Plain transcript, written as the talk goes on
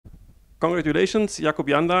Congratulations, Jakub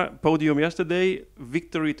Janda. Podium yesterday,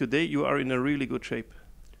 victory today. You are in a really good shape.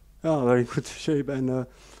 Yeah, very good shape, and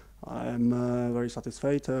I'm very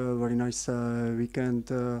satisfied. Very nice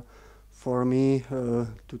weekend for me. 2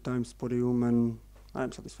 times podium, and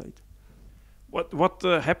I'm satisfied. What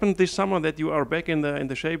happened this summer that you are back in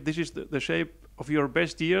the shape? This is the shape of your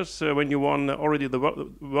best years when you won already the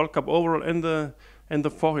World Cup overall and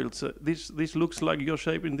the four hills. This looks like your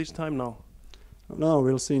shape in this time now. Now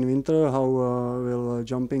we'll see in winter how we'll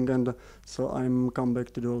jumping, and so I'm come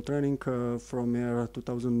back to the old training from year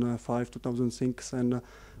 2005, 2006, and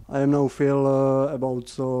I am now feel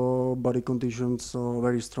about body conditions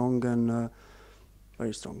very strong and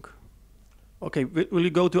very strong. Okay, will you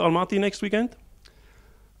go to Almaty next weekend?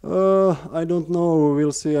 I don't know.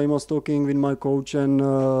 We'll see. I was talking with my coach, and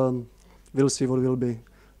we'll see what will be.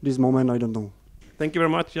 This moment, I don't know. Thank you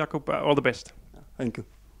very much, Jakub. All the best. Thank you.